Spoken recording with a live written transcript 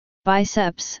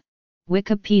Biceps,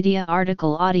 Wikipedia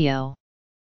article audio.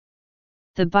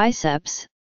 The biceps,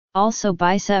 also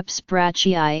biceps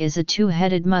brachii, is a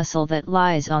two-headed muscle that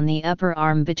lies on the upper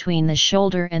arm between the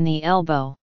shoulder and the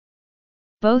elbow.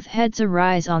 Both heads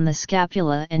arise on the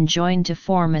scapula and join to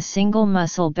form a single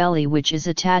muscle belly which is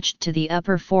attached to the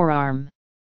upper forearm.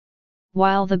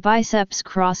 While the biceps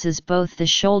crosses both the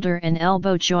shoulder and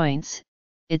elbow joints,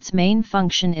 its main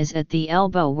function is at the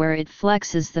elbow where it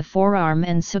flexes the forearm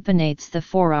and supinates the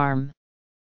forearm.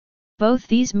 Both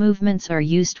these movements are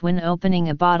used when opening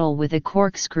a bottle with a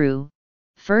corkscrew.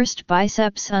 First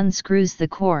biceps unscrews the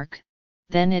cork,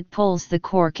 then it pulls the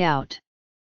cork out.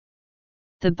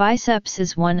 The biceps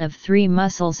is one of three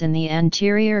muscles in the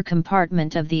anterior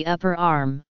compartment of the upper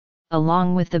arm,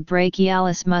 along with the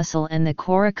brachialis muscle and the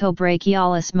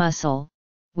coracobrachialis muscle,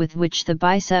 with which the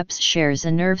biceps shares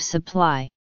a nerve supply.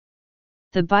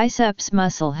 The biceps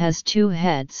muscle has two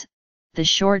heads, the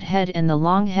short head and the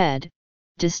long head,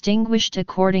 distinguished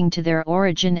according to their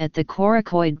origin at the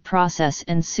coracoid process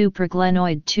and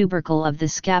supraglenoid tubercle of the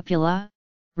scapula,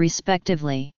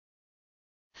 respectively.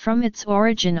 From its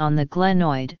origin on the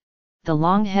glenoid, the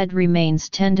long head remains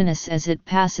tendinous as it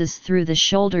passes through the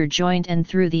shoulder joint and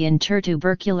through the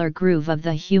intertubercular groove of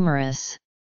the humerus.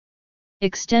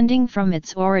 Extending from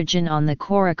its origin on the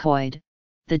coracoid,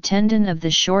 the tendon of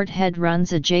the short head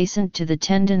runs adjacent to the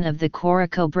tendon of the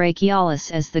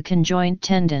coracobrachialis as the conjoint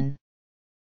tendon.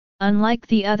 Unlike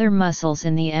the other muscles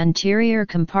in the anterior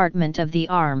compartment of the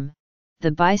arm,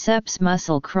 the biceps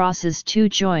muscle crosses two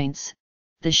joints,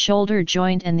 the shoulder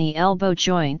joint and the elbow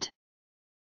joint.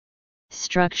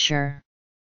 Structure.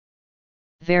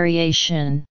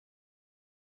 Variation.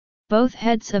 Both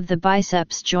heads of the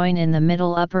biceps join in the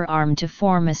middle upper arm to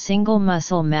form a single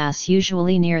muscle mass,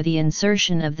 usually near the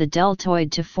insertion of the deltoid,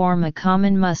 to form a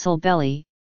common muscle belly,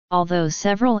 although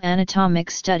several anatomic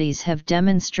studies have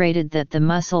demonstrated that the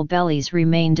muscle bellies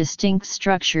remain distinct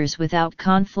structures without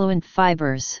confluent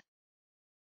fibers.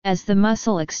 As the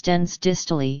muscle extends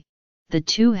distally, the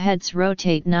two heads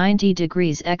rotate 90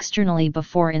 degrees externally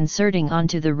before inserting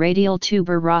onto the radial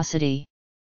tuberosity.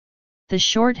 The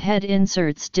short head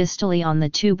inserts distally on the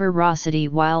tuberosity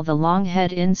while the long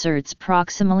head inserts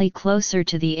proximally closer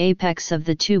to the apex of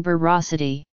the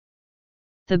tuberosity.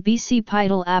 The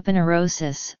bicipital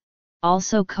aponeurosis,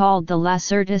 also called the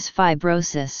lacertus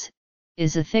fibrosus,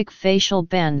 is a thick facial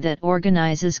band that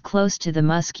organizes close to the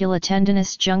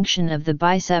musculotendinous junction of the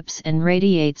biceps and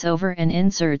radiates over and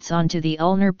inserts onto the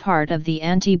ulnar part of the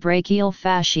antebrachial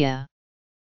fascia.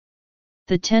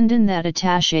 The tendon that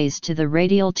attaches to the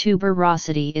radial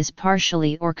tuberosity is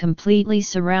partially or completely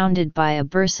surrounded by a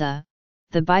bursa,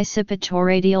 the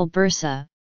bicipitoradial bursa,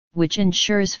 which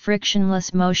ensures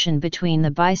frictionless motion between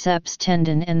the biceps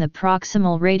tendon and the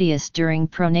proximal radius during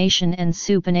pronation and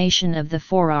supination of the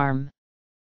forearm.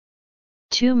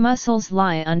 Two muscles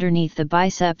lie underneath the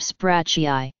biceps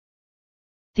brachii.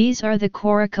 These are the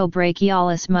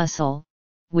coracobrachialis muscle,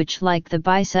 which like the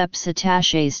biceps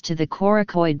attaches to the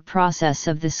coracoid process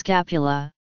of the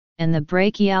scapula, and the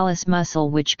brachialis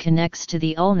muscle which connects to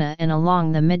the ulna and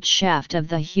along the mid-shaft of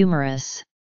the humerus.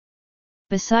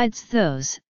 Besides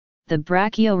those, the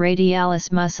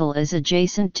brachioradialis muscle is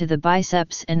adjacent to the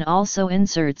biceps and also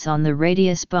inserts on the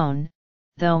radius bone,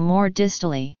 though more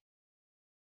distally.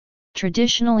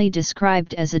 Traditionally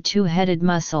described as a two-headed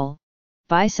muscle,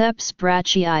 biceps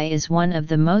brachii is one of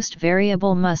the most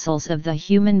variable muscles of the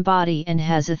human body and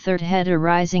has a third head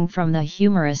arising from the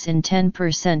humerus in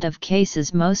 10% of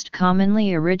cases, most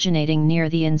commonly originating near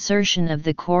the insertion of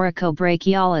the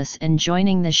coracobrachialis and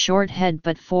joining the short head,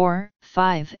 but 4,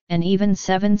 5, and even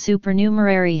 7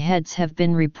 supernumerary heads have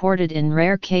been reported in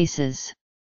rare cases.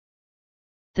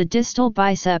 The distal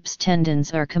biceps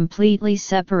tendons are completely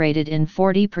separated in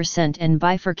 40% and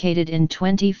bifurcated in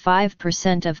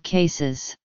 25% of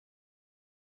cases.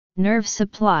 Nerve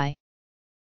supply.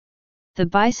 The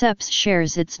biceps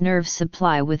shares its nerve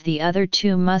supply with the other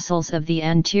two muscles of the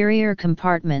anterior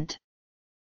compartment.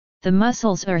 The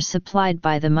muscles are supplied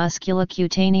by the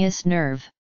musculocutaneous nerve.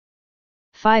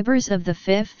 Fibers of the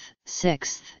 5th,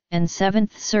 6th, and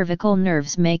 7th cervical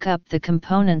nerves make up the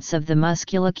components of the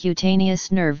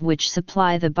musculocutaneous nerve which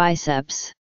supply the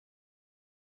biceps.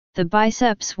 The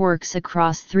biceps works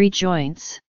across three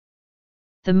joints.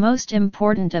 The most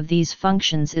important of these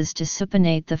functions is to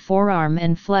supinate the forearm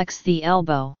and flex the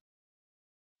elbow.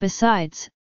 Besides,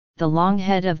 the long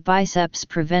head of biceps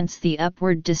prevents the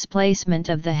upward displacement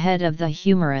of the head of the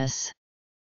humerus.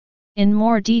 In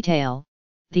more detail,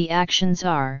 the actions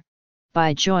are: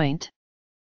 by joint.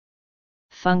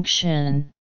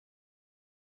 Function.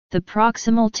 The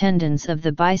proximal tendons of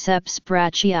the biceps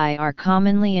brachii are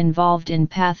commonly involved in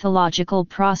pathological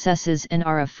processes and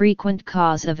are a frequent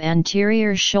cause of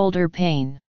anterior shoulder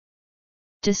pain.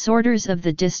 Disorders of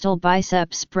the distal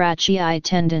biceps brachii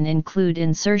tendon include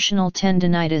insertional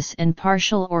tendinitis and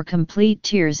partial or complete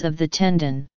tears of the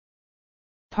tendon.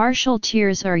 Partial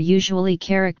tears are usually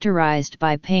characterized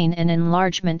by pain and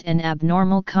enlargement and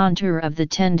abnormal contour of the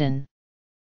tendon.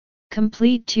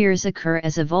 Complete tears occur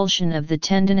as avulsion of the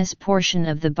tendinous portion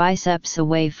of the biceps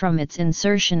away from its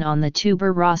insertion on the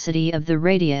tuberosity of the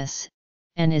radius,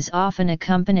 and is often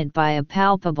accompanied by a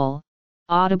palpable,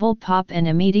 audible pop and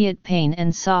immediate pain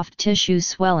and soft tissue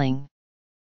swelling.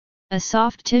 A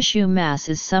soft tissue mass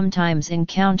is sometimes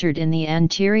encountered in the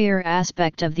anterior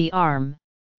aspect of the arm,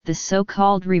 the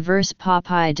so-called reverse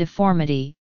Popeye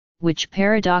deformity, which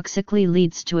paradoxically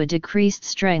leads to a decreased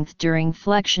strength during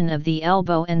flexion of the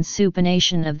elbow and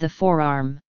supination of the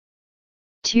forearm.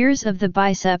 Tears of the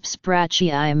biceps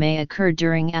brachii may occur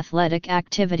during athletic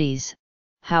activities,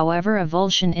 however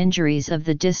avulsion injuries of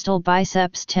the distal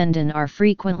biceps tendon are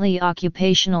frequently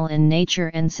occupational in nature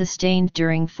and sustained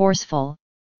during forceful,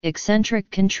 eccentric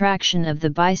contraction of the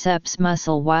biceps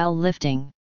muscle while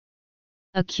lifting.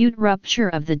 Acute rupture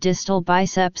of the distal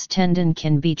biceps tendon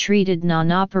can be treated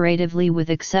non-operatively with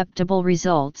acceptable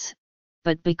results,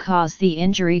 but because the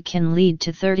injury can lead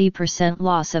to 30%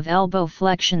 loss of elbow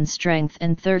flexion strength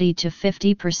and 30 to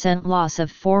 50% loss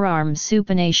of forearm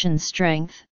supination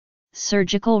strength,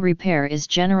 surgical repair is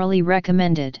generally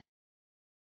recommended.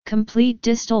 Complete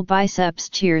distal biceps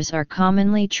tears are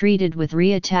commonly treated with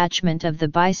reattachment of the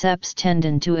biceps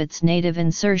tendon to its native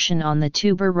insertion on the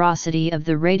tuberosity of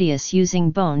the radius using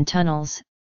bone tunnels,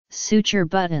 suture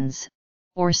buttons,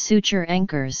 or suture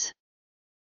anchors.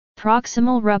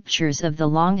 Proximal ruptures of the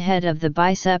long head of the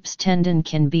biceps tendon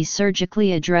can be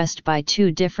surgically addressed by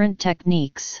two different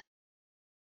techniques.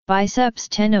 Biceps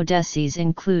tenodesis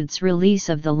includes release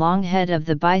of the long head of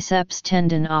the biceps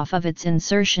tendon off of its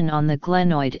insertion on the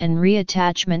glenoid and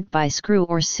reattachment by screw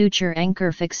or suture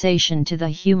anchor fixation to the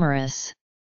humerus.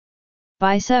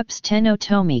 Biceps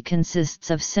tenotomy consists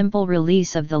of simple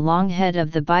release of the long head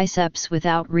of the biceps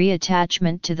without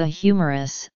reattachment to the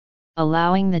humerus,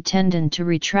 allowing the tendon to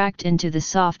retract into the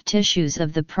soft tissues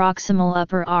of the proximal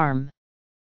upper arm.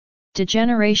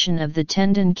 Degeneration of the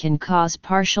tendon can cause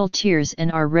partial tears and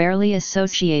are rarely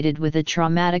associated with a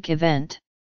traumatic event.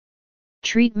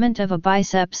 Treatment of a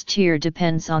biceps tear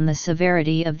depends on the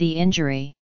severity of the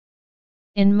injury.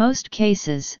 In most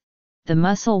cases, the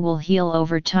muscle will heal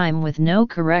over time with no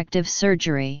corrective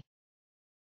surgery.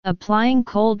 Applying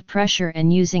cold pressure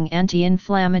and using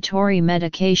anti-inflammatory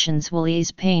medications will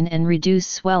ease pain and reduce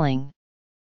swelling.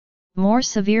 More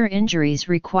severe injuries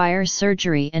require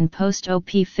surgery and post-op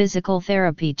physical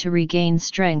therapy to regain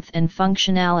strength and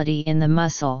functionality in the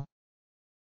muscle.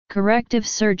 Corrective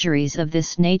surgeries of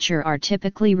this nature are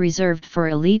typically reserved for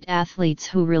elite athletes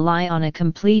who rely on a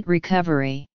complete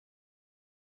recovery.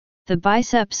 The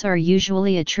biceps are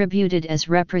usually attributed as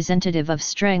representative of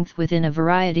strength within a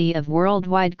variety of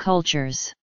worldwide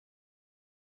cultures.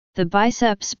 The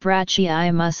biceps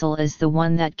brachii muscle is the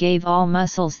one that gave all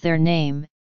muscles their name.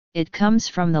 It comes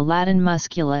from the Latin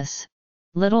musculus,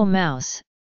 little mouse,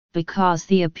 because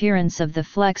the appearance of the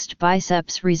flexed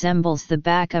biceps resembles the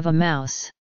back of a mouse.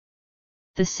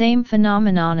 The same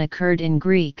phenomenon occurred in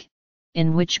Greek,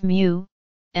 in which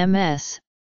ms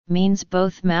means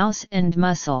both mouse and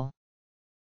muscle.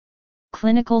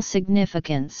 Clinical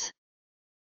significance.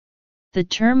 The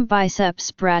term biceps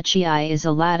brachii is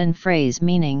a Latin phrase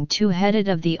meaning two-headed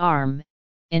of the arm,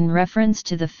 in reference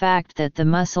to the fact that the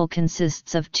muscle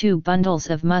consists of two bundles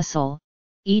of muscle,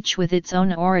 each with its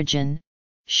own origin,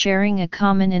 sharing a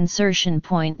common insertion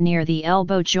point near the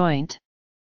elbow joint.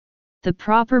 The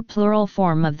proper plural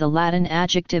form of the Latin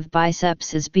adjective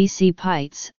biceps is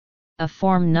bicipites, a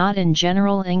form not in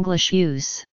general English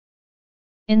use.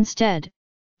 Instead,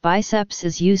 biceps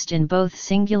is used in both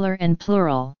singular and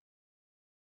plural.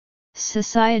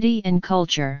 Society and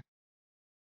culture.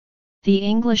 The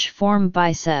English form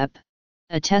bicep,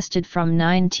 attested from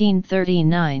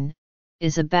 1939,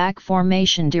 is a back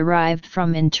formation derived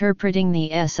from interpreting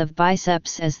the S of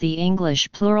biceps as the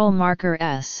English plural marker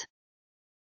S.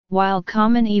 While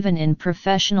common even in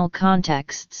professional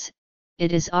contexts,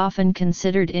 it is often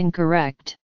considered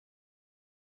incorrect.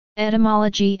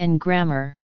 Etymology and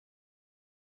grammar.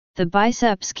 The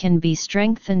biceps can be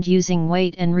strengthened using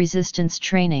weight and resistance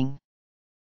training.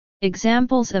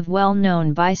 Examples of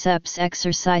well-known biceps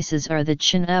exercises are the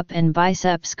chin-up and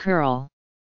biceps curl.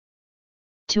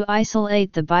 To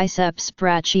isolate the biceps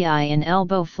brachii in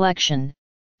elbow flexion,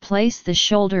 place the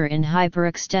shoulder in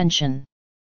hyperextension.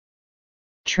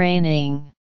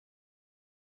 Training.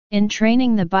 In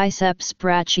training the biceps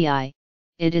brachii,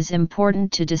 it is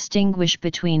important to distinguish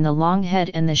between the long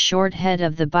head and the short head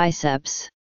of the biceps.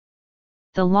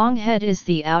 The long head is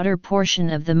the outer portion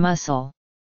of the muscle.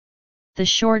 The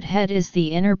short head is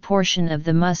the inner portion of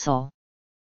the muscle.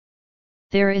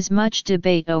 There is much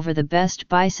debate over the best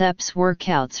biceps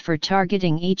workouts for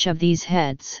targeting each of these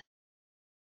heads.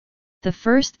 The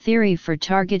first theory for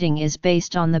targeting is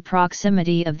based on the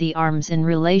proximity of the arms in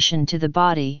relation to the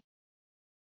body.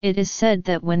 It is said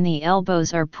that when the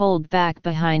elbows are pulled back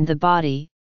behind the body,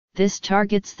 this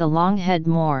targets the long head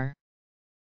more.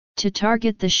 To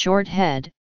target the short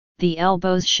head, the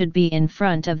elbows should be in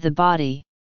front of the body.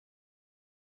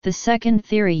 The second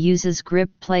theory uses grip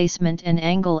placement and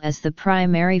angle as the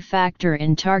primary factor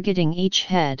in targeting each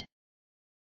head.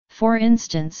 For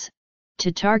instance,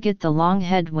 to target the long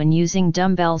head when using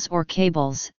dumbbells or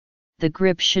cables, the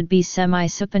grip should be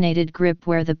semi-supinated grip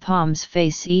where the palms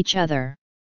face each other.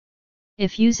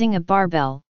 If using a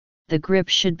barbell, the grip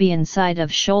should be inside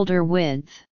of shoulder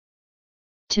width.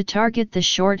 To target the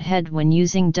short head when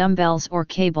using dumbbells or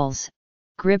cables,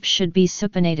 grip should be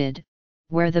supinated,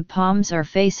 where the palms are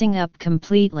facing up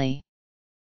completely.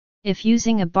 If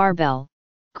using a barbell,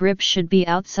 grip should be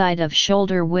outside of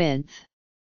shoulder width.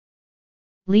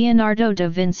 Leonardo da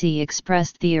Vinci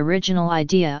expressed the original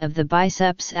idea of the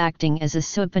biceps acting as a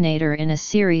supinator in a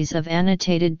series of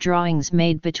annotated drawings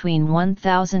made between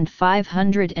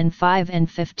 1505 and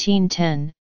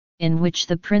 1510, in which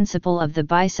the principle of the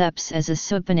biceps as a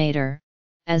supinator,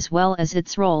 as well as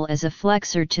its role as a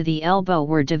flexor to the elbow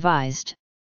were devised.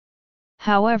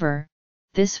 However,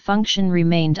 this function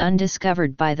remained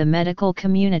undiscovered by the medical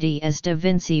community as da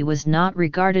Vinci was not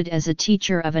regarded as a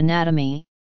teacher of anatomy,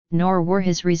 nor were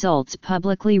his results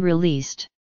publicly released.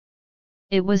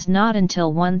 It was not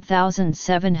until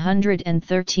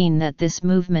 1713 that this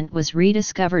movement was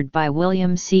rediscovered by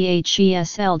William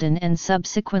Ches Eldon and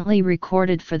subsequently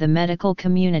recorded for the medical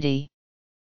community.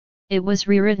 It was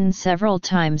rewritten several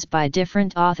times by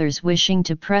different authors wishing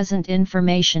to present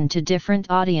information to different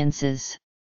audiences.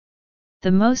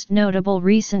 The most notable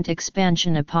recent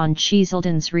expansion upon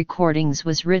Cheseldon's recordings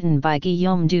was written by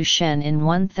Guillaume Duchenne in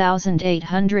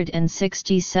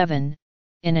 1867,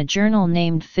 in a journal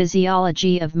named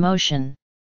Physiology of Motion.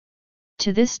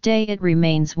 To this day it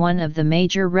remains one of the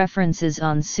major references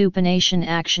on supination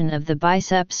action of the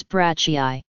biceps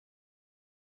brachii.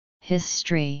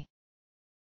 History.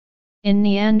 In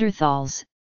Neanderthals,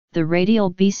 the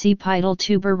radial bicipital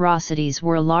tuberosities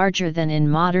were larger than in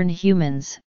modern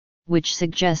humans, which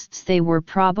suggests they were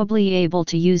probably able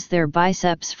to use their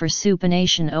biceps for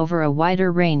supination over a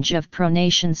wider range of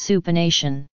pronation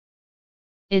supination.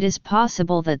 It is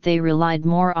possible that they relied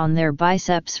more on their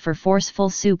biceps for forceful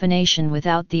supination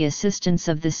without the assistance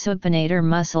of the supinator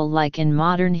muscle like in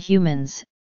modern humans,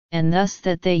 and thus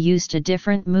that they used a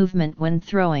different movement when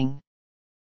throwing.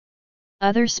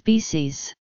 Other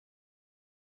species.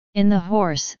 In the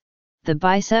horse, the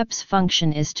biceps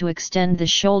function is to extend the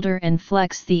shoulder and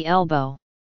flex the elbow.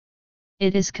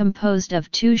 It is composed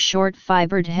of two short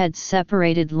fibered heads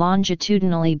separated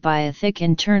longitudinally by a thick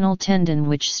internal tendon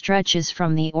which stretches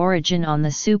from the origin on the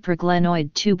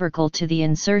supraglenoid tubercle to the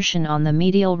insertion on the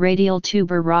medial radial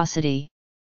tuberosity.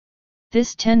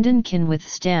 This tendon can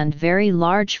withstand very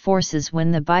large forces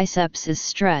when the biceps is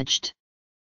stretched.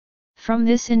 From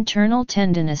this internal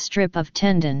tendon a strip of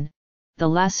tendon, the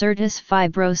lacertus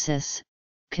fibrosus,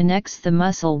 connects the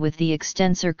muscle with the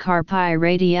extensor carpi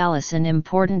radialis, an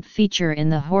important feature in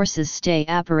the horse's stay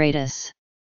apparatus.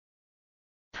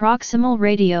 Proximal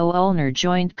radio-ulnar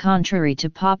joint. Contrary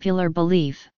to popular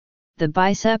belief, the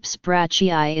biceps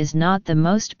brachii is not the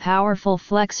most powerful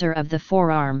flexor of the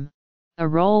forearm, a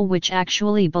role which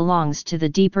actually belongs to the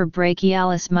deeper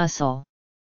brachialis muscle.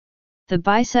 The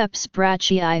biceps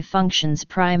brachii functions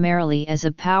primarily as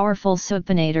a powerful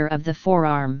supinator of the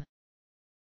forearm.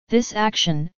 This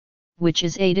action, which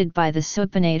is aided by the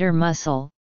supinator muscle,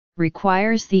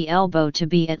 requires the elbow to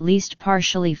be at least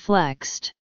partially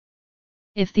flexed.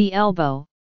 If the elbow,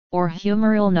 or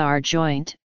humerulnar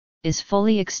joint, is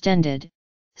fully extended,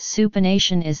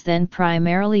 supination is then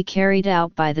primarily carried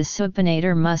out by the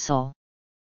supinator muscle.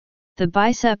 The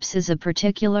biceps is a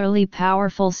particularly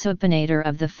powerful supinator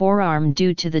of the forearm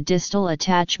due to the distal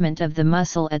attachment of the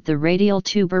muscle at the radial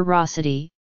tuberosity,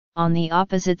 on the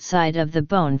opposite side of the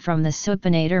bone from the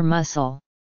supinator muscle.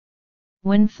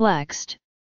 When flexed,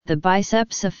 the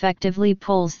biceps effectively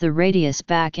pulls the radius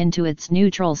back into its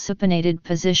neutral supinated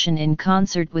position in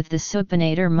concert with the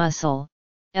supinator muscle.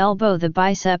 Elbow. The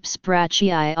biceps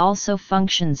brachii also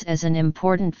functions as an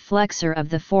important flexor of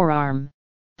the forearm,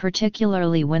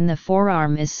 particularly when the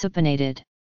forearm is supinated.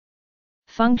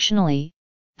 Functionally,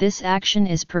 this action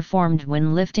is performed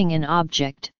when lifting an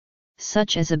object,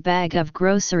 such as a bag of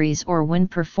groceries, or when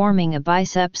performing a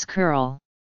biceps curl.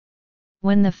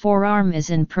 When the forearm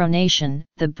is in pronation,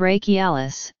 the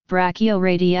brachialis,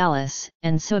 brachioradialis,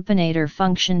 and supinator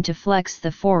function to flex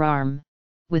the forearm,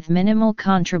 with minimal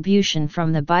contribution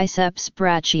from the biceps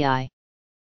brachii.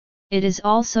 It is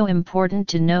also important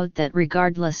to note that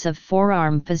regardless of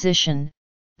forearm position,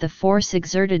 the force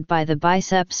exerted by the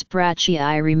biceps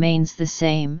brachii remains the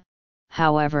same.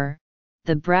 However,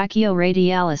 the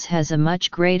brachioradialis has a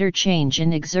much greater change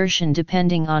in exertion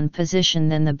depending on position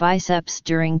than the biceps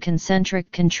during concentric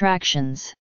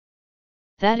contractions.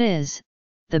 That is,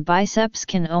 the biceps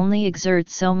can only exert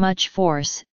so much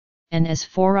force, and as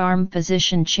forearm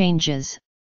position changes,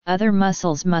 other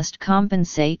muscles must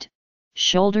compensate.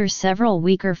 Shoulder. Several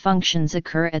weaker functions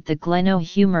occur at the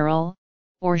glenohumeral,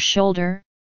 or shoulder,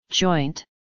 joint.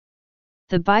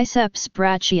 The biceps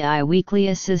brachii weakly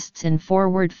assists in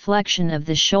forward flexion of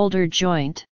the shoulder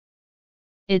joint.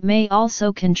 It may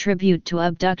also contribute to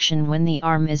abduction when the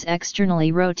arm is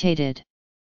externally rotated.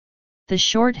 The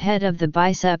short head of the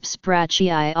biceps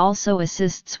brachii also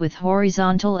assists with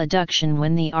horizontal adduction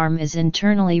when the arm is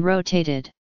internally rotated.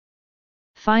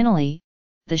 Finally,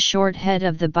 the short head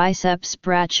of the biceps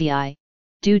brachii,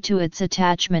 due to its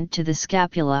attachment to the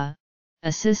scapula,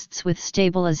 assists with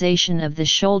stabilization of the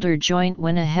shoulder joint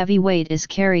when a heavy weight is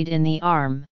carried in the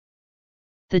arm.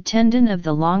 The tendon of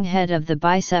the long head of the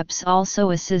biceps also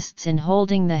assists in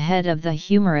holding the head of the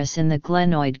humerus in the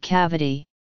glenoid cavity.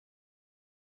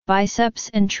 Biceps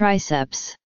and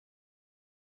triceps.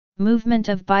 Movement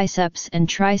of biceps and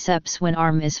triceps when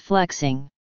arm is flexing.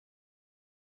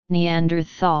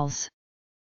 Neanderthals.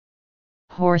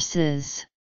 Horses.